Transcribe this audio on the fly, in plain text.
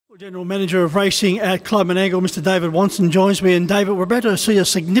General Manager of Racing at Club Menangle, Mr David Wonson, joins me. And David, we're about to see a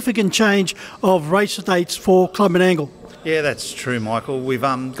significant change of race dates for Club Menangle. Yeah, that's true, Michael. We've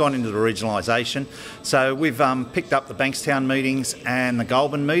gone into the regionalisation. So we've picked up the Bankstown meetings and the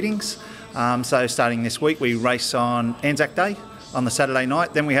Goulburn meetings. So starting this week, we race on Anzac Day on the Saturday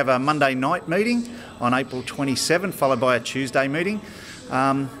night. Then we have a Monday night meeting on April 27, followed by a Tuesday meeting.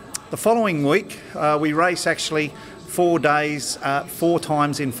 The following week, we race actually 4 days, 4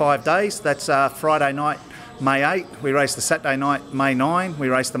 times in 5 days. That's Friday night, May 8. We race the Saturday night, May 9. We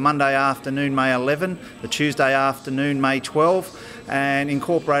race the Monday afternoon, May 11. The Tuesday afternoon, May 12. And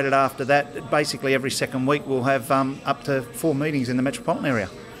incorporated after that, basically every second week we'll have up to 4 meetings in the metropolitan area.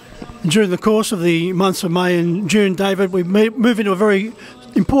 During the course of the months of May and June, David, we move into a very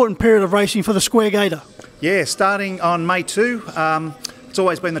important period of racing for the Square Gator. Yeah, starting on May 2. It's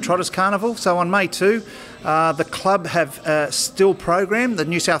always been the Trotters Carnival, so on May 2 the club have still programmed the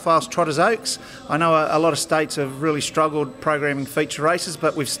New South Wales Trotters Oaks. I know a lot of states have really struggled programming feature races,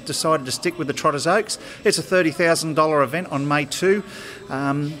 but we've decided to stick with the Trotters Oaks. It's a $30,000 event on May 2.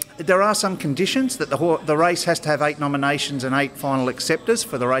 There are some conditions that the race has to have 8 nominations and 8 final acceptors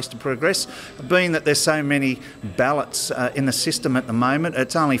for the race to progress. Being that there's so many ballots in the system at the moment,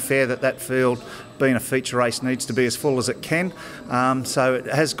 it's only fair that that field, being a feature race, needs to be as full as it can. So it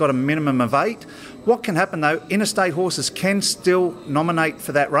has got a minimum of 8. What can happen though, interstate horses can still nominate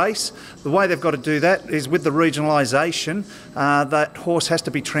for that race. The way they've got to do that is with the regionalisation, that horse has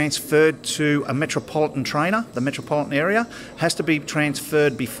to be transferred to a metropolitan trainer. The metropolitan area has to be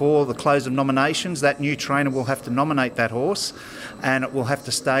transferred before the close of nominations. That new trainer will have to nominate that horse and it will have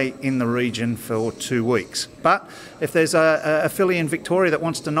to stay in the region for 2 weeks. But if there's a filly in Victoria that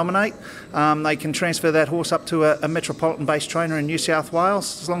wants to nominate, they can transfer that horse up to a metropolitan-based trainer in New South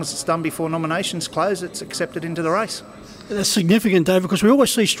Wales. As long as it's done before nominations close, it's accepted into the race. That's significant, David, because we always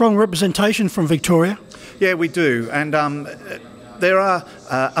see strong representation from Victoria. Yeah, we do, and there are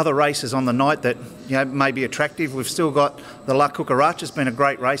other races on the night that may be attractive. We've still got the La Cucaracha. It's been a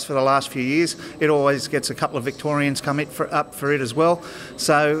great race for the last few years. It always gets a couple of Victorians come up for it as well.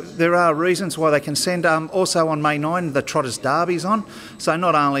 So there are reasons why they can send. Also on May 9, the Trotters Derby's on. So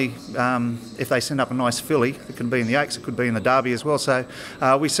not only if they send up a nice filly, it can be in the Oaks, it could be in the Derby as well. So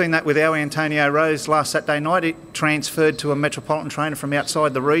we've seen that with our Antonio Rose last Saturday night. It transferred to a metropolitan trainer from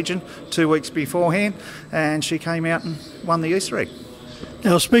outside the region 2 weeks beforehand, and she came out and won the Easter egg.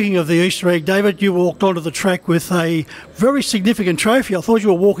 Now, speaking of the Easter egg, David, you walked onto the track with a very significant trophy. I thought you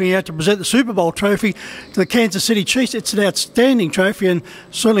were walking out to present the Super Bowl trophy to the Kansas City Chiefs. It's an outstanding trophy, and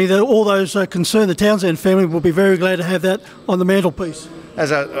certainly all those concerned, the Townsend family, will be very glad to have that on the mantelpiece.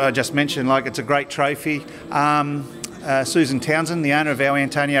 As I just mentioned, it's a great trophy. Susan Townsend, the owner of our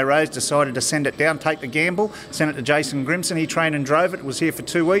Antonio Rose, decided to send it down, take the gamble, send it to Jason Grimson. He trained and drove it. It was here for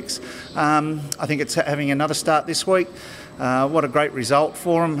 2 weeks. I think it's having another start this week. What a great result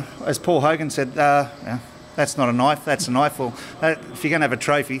for him. As Paul Hogan said, that's not a knife, that's a knife. Well, if you're going to have a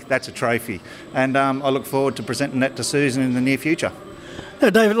trophy, that's a trophy. And I look forward to presenting that to Susan in the near future. Now,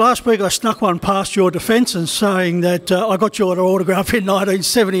 David, last week I snuck one past your defence and saying that I got your autograph in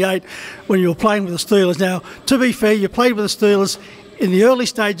 1978 when you were playing with the Steelers. Now, to be fair, you played with the Steelers in the early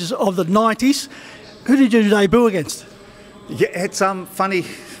stages of the 90s. Who did you debut against? Yeah, it's funny,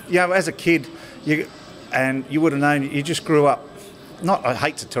 as a kid, and you would have known, you just grew up, I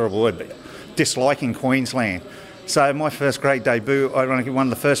hate's a terrible word, but disliking Queensland. So my first grade debut, one of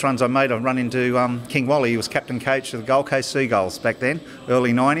the first runs I made, I run into King Wally. He was captain coach of the Gold Coast Seagulls back then,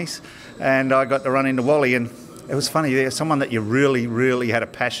 early 90s. And I got to run into Wally, and it was funny, there's someone that you really, really had a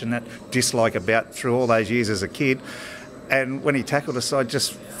passionate dislike about through all those years as a kid. And when he tackled us, I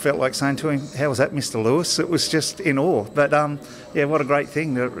just felt like saying to him, "How was that, Mr. Lewis?" It was just in awe. But yeah, what a great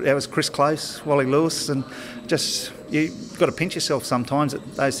thing. That was Chris Close, Wally Lewis, and just, you've got to pinch yourself sometimes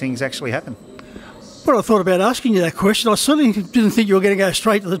that those things actually happen. Well, I thought about asking you that question. I certainly didn't think you were going to go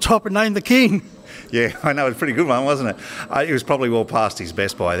straight to the top and name the king. Yeah, I know, it was a pretty good one, wasn't it? He was probably well past his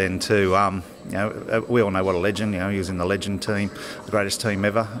best by then too. We all know what a legend, he was in the legend team, the greatest team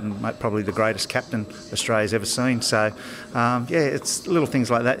ever, and probably the greatest captain Australia's ever seen. So, yeah, it's little things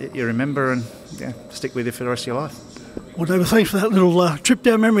like that you remember and stick with you for the rest of your life. Well, David, thanks for that little trip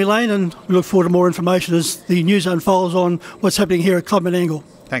down memory lane, and we look forward to more information as the news unfolds on what's happening here at Club Menangle.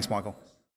 Thanks, Michael.